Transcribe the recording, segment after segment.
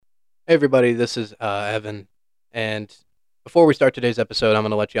Hey everybody, this is Evan, and before we start today's episode, I'm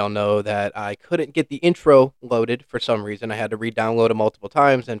going to let y'all know that I couldn't get the intro loaded for some reason. I had to re-download it multiple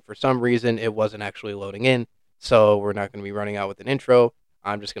times, and for some reason, it wasn't actually loading in. So we're not going to be running out with an intro.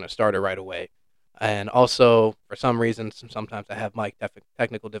 I'm just going to start it right away. And also, for some reason, sometimes I have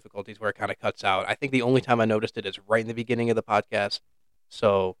technical difficulties where it kind of cuts out. I think the only time I noticed it is right in the beginning of the podcast.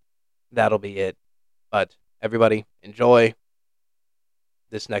 So that'll be it. But everybody, enjoy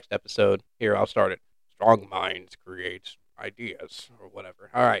this next episode. Here, I'll start it. Strong minds create ideas or whatever.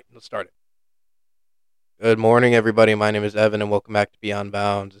 All right, let's start it. Good morning, everybody. My name is Evan, and welcome back to Beyond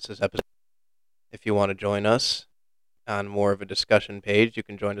Bounds. This is episode. If you want to join us on more of a discussion page, you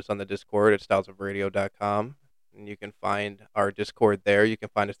can join us on the Discord at stylesofradio.com. And you can find our Discord there. You can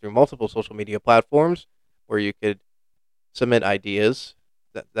find us through multiple social media platforms where you could submit ideas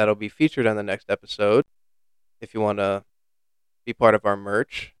that'll be featured on the next episode. If you want to be part of our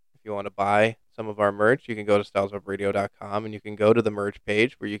merch. If you want to buy some of our merch, you can go to stylesofradio.com and you can go to the merch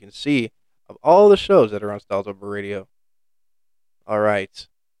page where you can see of all the shows that are on Styles Over Radio. All right.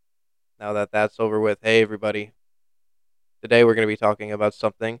 Now that that's over with, hey everybody. Today we're going to be talking about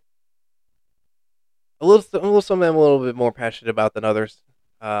something a little something I'm a little bit more passionate about than others.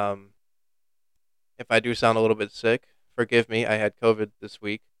 Um, if I do sound a little bit sick, forgive me. I had COVID this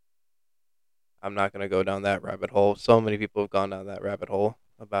week. I'm not going to go down that rabbit hole. So many people have gone down that rabbit hole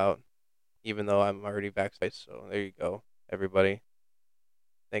about even though I'm already vaccinated. So there you go, everybody.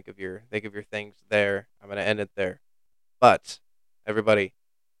 Think of your things there. I'm gonna end it there. But everybody,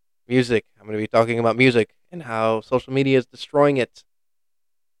 music. I'm gonna be talking about music and how social media is destroying it.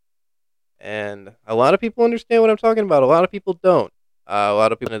 And a lot of people understand what I'm talking about. A lot of people don't. A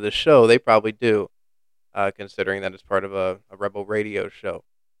lot of people into the show, they probably do, considering that it's part of a Rebel radio show.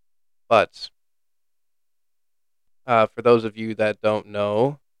 But for those of you that don't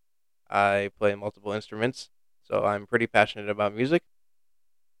know, I play multiple instruments, so I'm pretty passionate about music.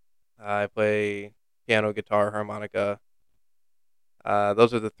 I play piano, guitar, harmonica.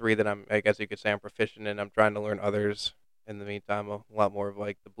 Those are the three that I guess you could say I'm proficient in. I'm trying to learn others in the meantime, a lot more of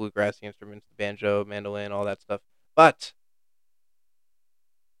like the bluegrassy instruments, the banjo, mandolin, all that stuff. But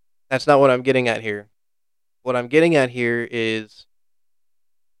that's not what I'm getting at here. What I'm getting at here is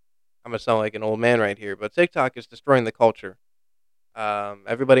I'm gonna sound like an old man right here, but TikTok is destroying the culture.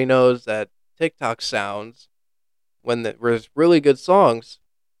 Everybody knows that TikTok sounds there's really good songs,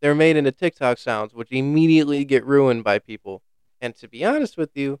 they're made into TikTok sounds, which immediately get ruined by people. And to be honest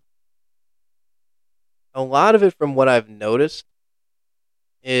with you, a lot of it from what I've noticed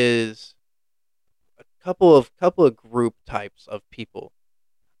is a couple of group types of people.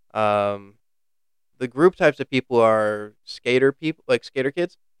 Um, the group types of people are skater people, like skater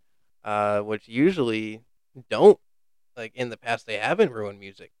kids, which usually don't like in the past they haven't ruined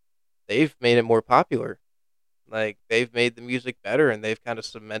music. They've made it more popular. Like they've made the music better and they've kind of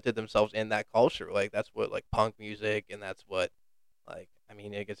cemented themselves in that culture. Like that's what like punk music and that's what like I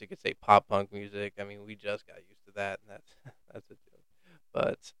mean I guess you could say pop punk music. I mean we just got used to that and that's that's a joke.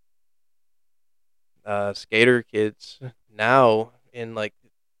 But skater kids now in like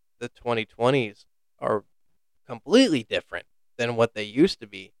the 2020s are completely different than what they used to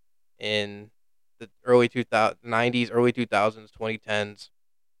be in the early 2090s, early 2000s, 2010s.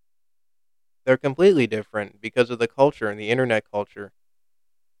 They're completely different because of the culture and the internet culture.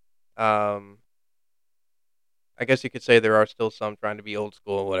 Um, I guess you could say there are still some trying to be old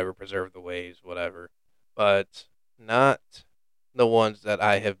school, whatever, preserve the ways, whatever, but not the ones that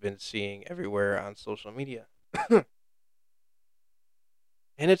I have been seeing everywhere on social media.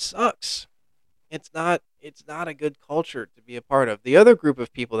 And it sucks. It's not a good culture to be a part of. The other group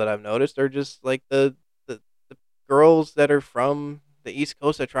of people that I've noticed are just like the girls that are from the East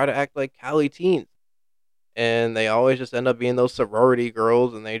Coast that try to act like Cali teens. And they always just end up being those sorority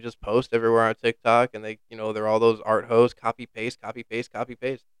girls and they just post everywhere on TikTok and they're all those art hosts, copy paste, copy paste, copy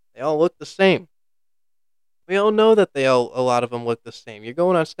paste. They all look the same. We all know that a lot of them look the same. You're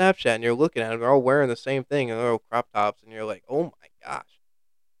going on Snapchat and you're looking at them, they're all wearing the same thing and they're all crop tops and you're like, "Oh my gosh.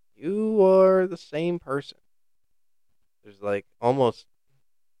 You are the same person." There's like almost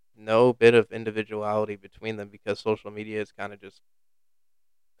no bit of individuality between them because social media has kind of just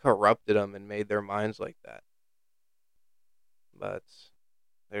corrupted them and made their minds like that. But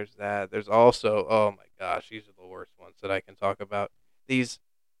there's that. There's also, oh my gosh, these are the worst ones that I can talk about. These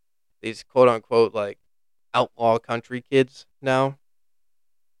these quote unquote like outlaw country kids now,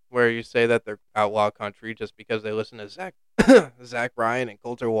 where you say that they're outlaw country just because they listen to Zach Bryan and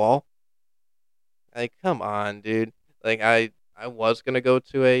Coulter Wall. Like, come on, dude. Like I was gonna go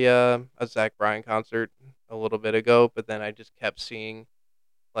to a Zach Bryan concert a little bit ago, but then I just kept seeing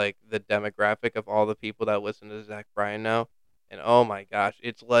like the demographic of all the people that listen to Zach Bryan now, and oh my gosh,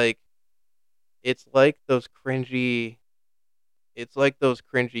 it's like those cringy it's like those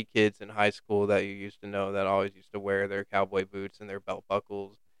cringy kids in high school that you used to know that always used to wear their cowboy boots and their belt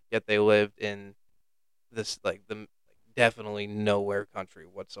buckles, yet they lived in this like the definitely nowhere country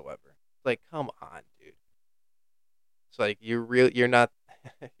whatsoever. Like, come on, dude. It's like you're not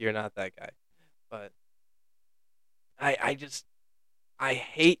you're not that guy. But I just I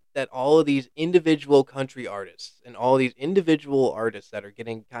hate that all of these individual country artists and all these individual artists that are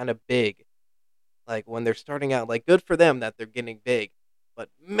getting kind of big, like when they're starting out, like good for them that they're getting big, but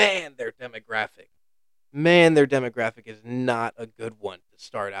man, their demographic is not a good one to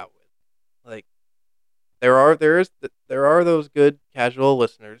start out with. Like there are those good casual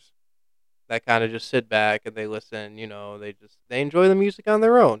listeners that kind of just sit back and they listen, they enjoy the music on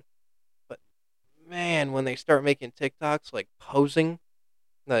their own. But man, when they start making TikToks like posing,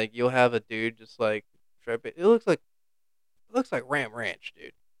 like you'll have a dude just like it looks like Ram Ranch,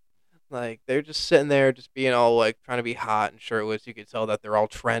 dude. Like they're just sitting there just being all like trying to be hot and shirtless. You can tell that they're all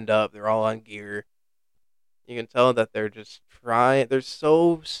trend up, they're all on gear. You can tell that they're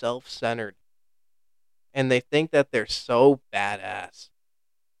so self-centered and they think that they're so badass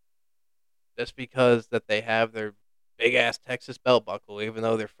just because that they have their big ass Texas belt buckle, even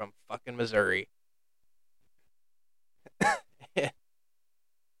though they're from fucking Missouri.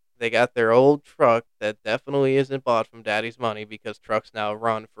 They got their old truck that definitely isn't bought from daddy's money because trucks now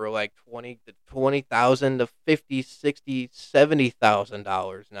run for like 20,000 to 50, 60,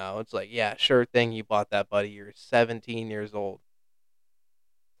 $70,000 now. It's like, yeah, sure thing you bought that, buddy. You're 17 years old.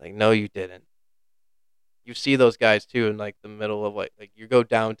 Like, no, you didn't. You see those guys too in like the middle of like you go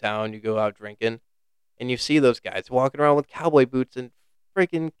downtown, you go out drinking, and you see those guys walking around with cowboy boots and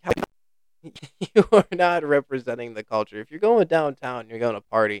freaking you are not representing the culture. If you're going downtown, you're going to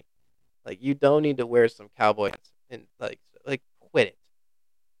party. Like you don't need to wear some cowboy hats and like quit it.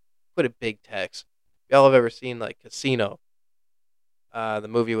 Quit it, big Tex. Y'all have ever seen like Casino, the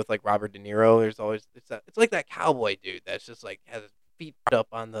movie with like Robert De Niro? There's always it's like that cowboy dude that's just like has his feet propped up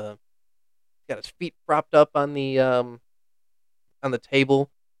on the got his feet propped up on the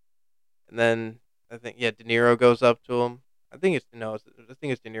table, and then I think yeah De Niro goes up to him. I think it's no, I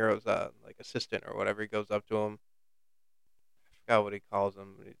think it's De Niro's like assistant or whatever. He goes up to him, forgot what he calls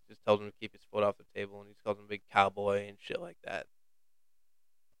him. He just tells him to keep his foot off the table, and he calls him a big cowboy and shit like that.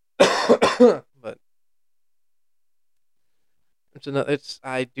 But it's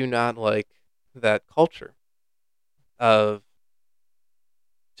I do not like that culture of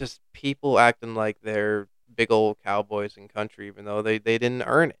just people acting like they're big old cowboys in country, even though they didn't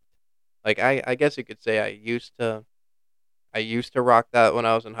earn it. Like I guess you could say I used to rock that when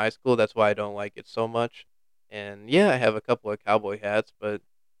I was in high school. That's why I don't like it so much. And yeah, I have a couple of cowboy hats, but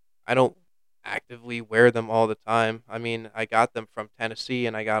I don't actively wear them all the time. I mean, I got them from Tennessee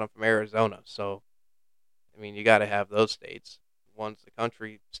and I got them from Arizona. So, I mean, you got to have those states. One's the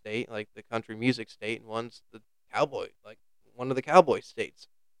country state, like the country music state, and one's the cowboy, like one of the cowboy states.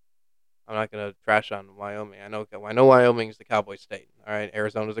 I'm not gonna trash on Wyoming. I know Wyoming is the cowboy state. All right,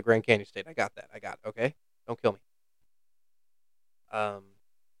 Arizona's the Grand Canyon state. I got that. I got it. Okay, don't kill me. Um,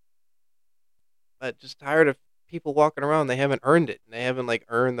 but just tired of people walking around. They haven't earned it, and they haven't like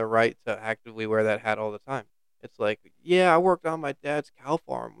earned the right to actively wear that hat all the time. It's like, yeah, I worked on my dad's cow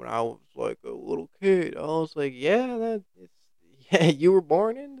farm when I was like a little kid. I was like, yeah, yeah, you were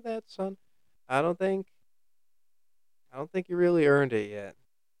born into that, son. I don't think, I don't think you really earned it yet.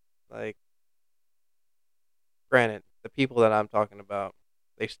 Like, granted, the people that I'm talking about,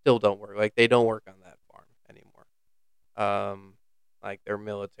 they still don't work. Like, they don't work on that farm anymore. Like they're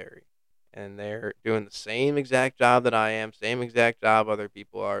military, and they're doing the same exact job that I am, same exact job other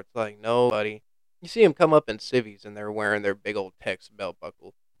people are. It's like, no, buddy. You see them come up in civvies, and they're wearing their big old Tex belt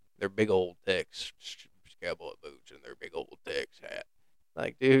buckle, their big old Tex cowboy boots, and their big old Tex hat.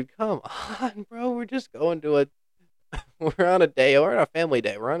 Like, dude, come on, bro. We're just going to a, we're on a day, we're on a family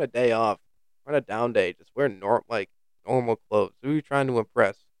day, we're on a day off, we're on a down day. Just wear normal clothes. Who are you trying to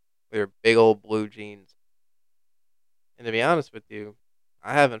impress with your big old blue jeans? And to be honest with you,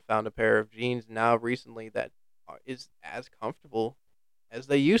 I haven't found a pair of jeans now recently that is as comfortable as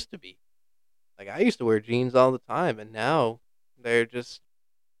they used to be. Like I used to wear jeans all the time, and now they're just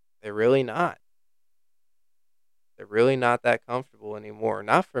they're really not. They're really not that comfortable anymore.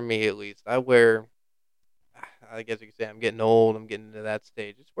 Not for me, at least. I guess you could say I'm getting old. I'm getting to that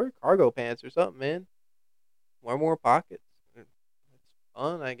stage. Just wear cargo pants or something, man. Wear more pockets. It's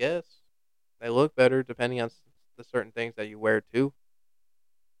fun, I guess. They look better depending on the certain things that you wear too.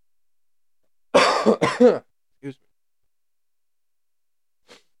 Excuse me.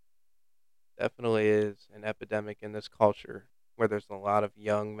 definitely is an epidemic in this culture where there's a lot of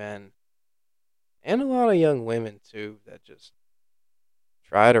young men and a lot of young women too that just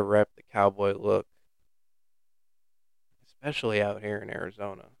try to rep the cowboy look, especially out here in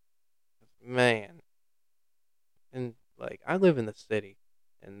Arizona. Man, and like I live in the city,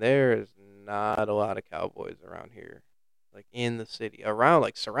 and there is not a lot of cowboys around here. Like in the city, around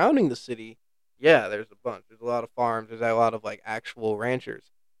like surrounding the city, yeah, there's a bunch. There's a lot of farms. There's a lot of like actual ranchers,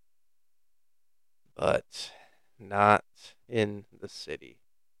 but not in the city.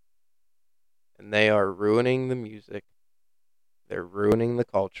 And they are ruining the music. They're ruining the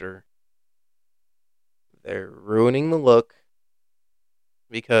culture. They're ruining the look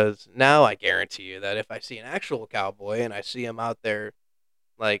because now I guarantee you that if I see an actual cowboy and I see him out there,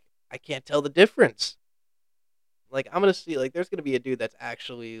 like I can't tell the difference. Like I'm gonna see like there's gonna be a dude that's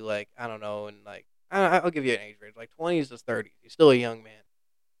actually like I don't know and like I'll give you an age range like 20s to 30s. He's still a young man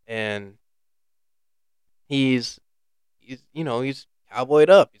and he's he's cowboyed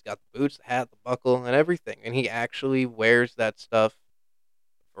up. He's got the boots, the hat, the buckle, and everything, and he actually wears that stuff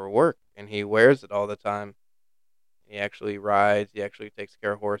for work and he wears it all the time. He actually rides. He actually takes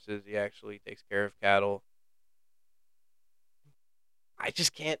care of horses. He actually takes care of cattle. I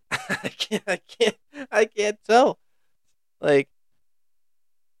just can't. I can't tell. Like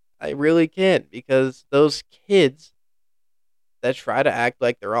I really can't because those kids that try to act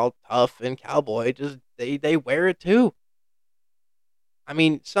like they're all tough and cowboy just they wear it too. I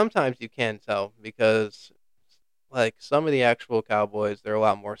mean, sometimes you can tell because like some of the actual cowboys, they're a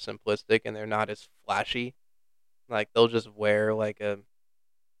lot more simplistic and they're not as flashy. Like they'll just wear like I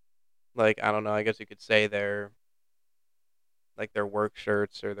don't know. I guess you could say they're like their work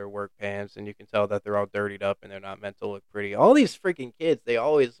shirts or their work pants, and you can tell that they're all dirtied up and they're not meant to look pretty. All these freaking kids, they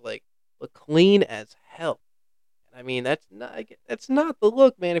always like look clean as hell. And I mean, that's not the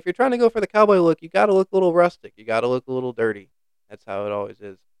look, man. If you're trying to go for the cowboy look, you got to look a little rustic. You got to look a little dirty. That's how it always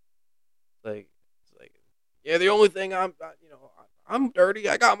is. It's like yeah, the only thing I'm dirty.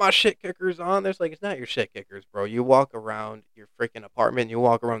 I got my shit kickers on. There's like it's not your shit kickers, bro. You walk around your freaking apartment, you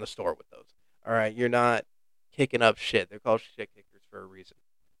walk around the store with those. All right, you're not kicking up shit. They're called shit kickers for a reason.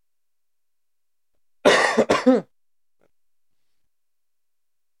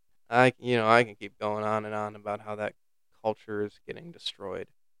 I can keep going on and on about how that culture is getting destroyed.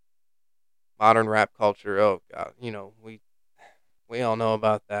 Modern rap culture. Oh god, we all know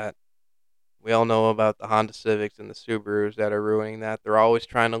about that. We all know about the Honda Civics and the Subarus that are ruining that. They're always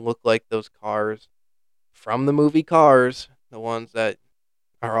trying to look like those cars from the movie Cars, the ones that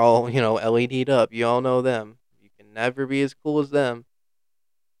are all, LED'd up. You all know them. You can never be as cool as them.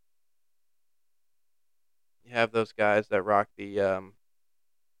 You have those guys that rock the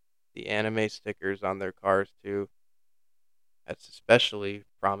anime stickers on their cars too. That's especially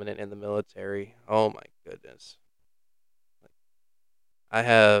prominent in the military. Oh my goodness. Like I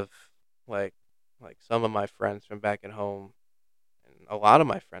have like some of my friends from back at home and a lot of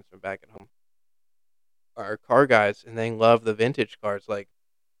my friends from back at home are car guys and they love the vintage cars. Like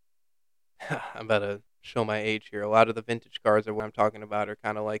I'm about to show my age here. A lot of the vintage cars that I'm talking about are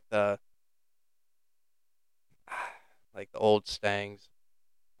kind of like the like the old Stangs,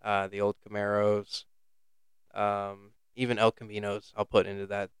 the old Camaros, even El Caminos. I'll put into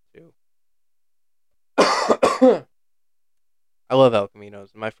that too. I love El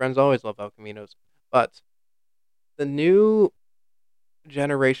Caminos. My friends always love El Caminos, but the new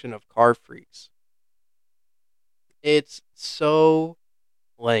generation of car freaks, it's so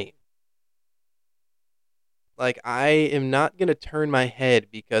lame. Like I am not gonna turn my head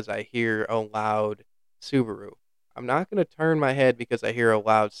because I hear a loud Subaru. I'm not gonna turn my head because I hear a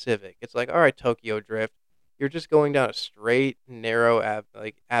loud Civic. It's like, all right, Tokyo Drift, you're just going down a straight, narrow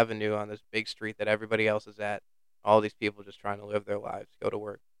avenue on this big street that everybody else is at. All these people just trying to live their lives, go to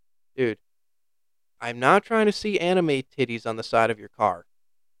work, dude. I'm not trying to see anime titties on the side of your car.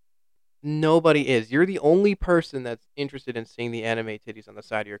 Nobody is. You're the only person that's interested in seeing the anime titties on the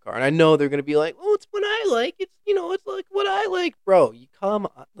side of your car. And I know they're gonna be like, "Oh, it's what I like. It's like what I like, bro." You come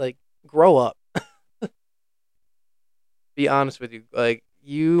like grow up. Be honest with you. Like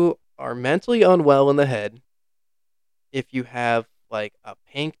you are mentally unwell in the head if you have like a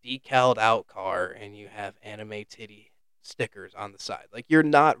pink decaled out car and you have anime titty stickers on the side. Like you're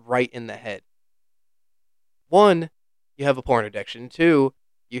not right in the head. One, you have a porn addiction. Two,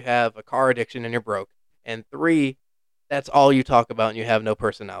 you have a car addiction and you're broke. And three, that's all you talk about and you have no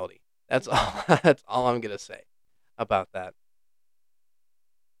personality. That's all that's all I'm gonna say about that.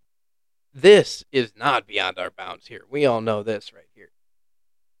 This is not beyond our bounds here. We all know this right here.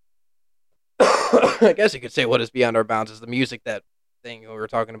 I guess you could say what is beyond our bounds is the music that thing we were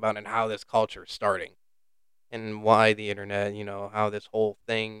talking about and how this culture is starting and why the internet, how this whole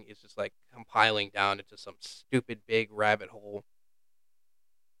thing is just like compiling down into some stupid big rabbit hole.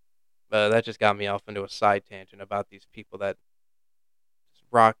 But that just got me off into a side tangent about these people that just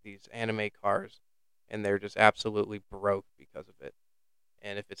rock these anime cars and they're just absolutely broke because of it.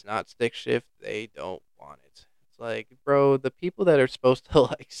 And if it's not stick shift, they don't want it. It's like, bro, the people that are supposed to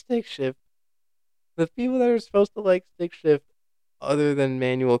like stick shift, the people that are supposed to like stick shift other than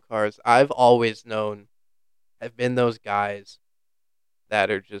manual cars, I've always known have been those guys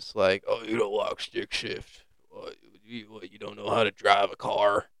that are just like, oh, you don't like stick shift. You don't know how to drive a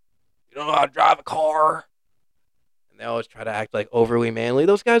car. You don't know how to drive a car. And they always try to act like overly manly.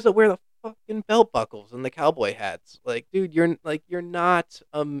 Those guys that wear the fucking belt buckles and the cowboy hats. Like, dude, you're not like you're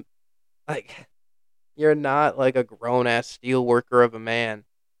not like a grown ass steel worker of a man.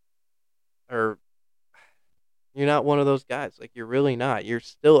 Or you're not one of those guys. Like you're really not. You're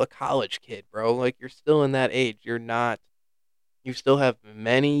still a college kid, bro. Like you're still in that age. You're not. You still have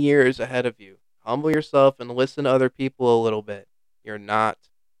many years ahead of you. Humble yourself and listen to other people a little bit. You're not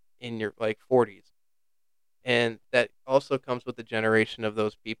in your like 40s. And that also comes with the generation of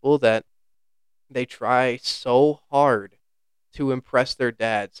those people that they try so hard to impress their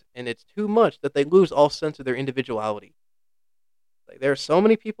dads and it's too much that they lose all sense of their individuality. Like there are so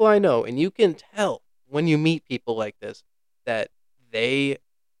many people I know and you can tell when you meet people like this that they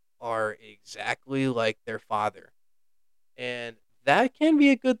are exactly like their father. And that can be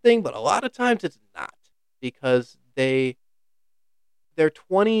a good thing, but a lot of times it's not because they're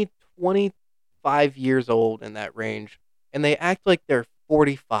 20, 25 years old in that range and they act like they're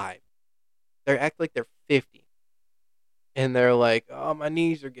 45. They act like they're 50. And they're like, "Oh, my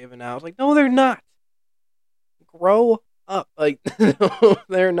knees are giving out." I was like, "No, they're not. Grow up." Like no,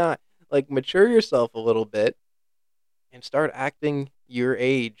 they're not. Like mature yourself a little bit and start acting your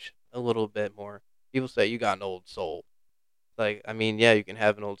age a little bit more. People say you got an old soul. Like, I mean, yeah, you can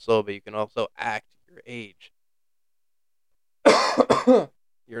have an old soul, but you can also act your age.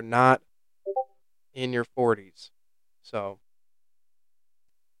 You're not in your 40s. So,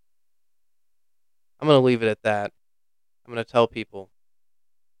 I'm going to leave it at that. I'm going to tell people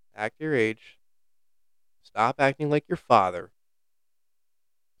act your age, stop acting like your father,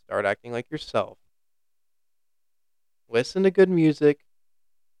 start acting like yourself. Listen to good music,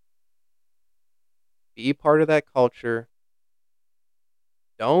 be part of that culture.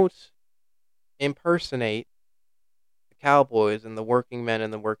 Don't impersonate the cowboys and the working men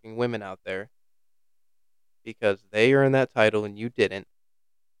and the working women out there because they earned that title and you didn't.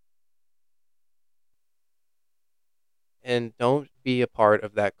 And don't be a part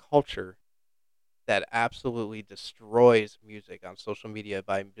of that culture that absolutely destroys music on social media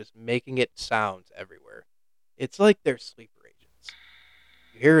by just making it sounds everywhere. It's like they're sleeper agents.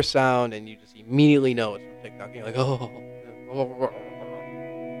 You hear a sound and you just immediately know it's from TikTok. And you're like, oh.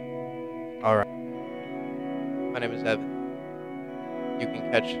 All right. My name is Evan. You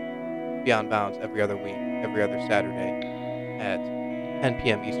can catch Beyond Bounds every other week, every other Saturday at 10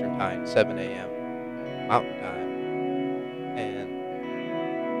 p.m. Eastern Time, 7 a.m. Mountain Time.